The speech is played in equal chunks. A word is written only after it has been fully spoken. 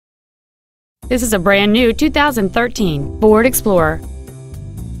This is a brand new 2013 Ford Explorer.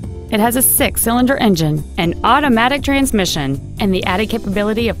 It has a 6-cylinder engine, an automatic transmission, and the added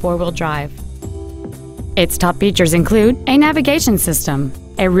capability of 4-wheel drive. Its top features include a navigation system,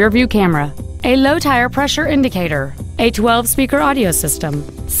 a rear-view camera, a low-tire pressure indicator, a 12-speaker audio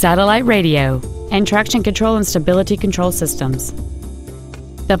system, satellite radio, and traction control and stability control systems.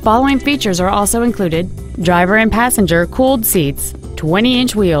 The following features are also included: driver and passenger cooled seats,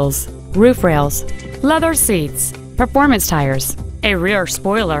 20-inch wheels, roof rails, leather seats, performance tires, a rear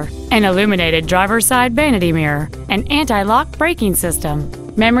spoiler, an illuminated driver's side vanity mirror, an anti-lock braking system,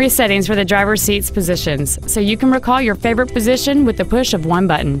 memory settings for the driver's seat's positions so you can recall your favorite position with the push of one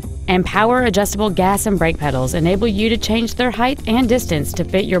button, and power adjustable gas and brake pedals enable you to change their height and distance to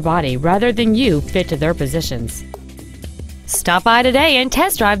fit your body rather than you fit to their positions. Stop by today and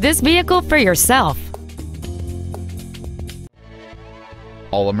test drive this vehicle for yourself.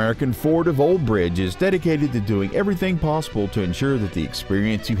 All-American Ford of Old Bridge is dedicated to doing everything possible to ensure that the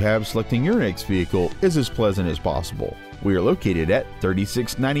experience you have selecting your next vehicle is as pleasant as possible. We are located at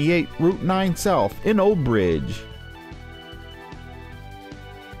 3698 Route 9 South in Old Bridge.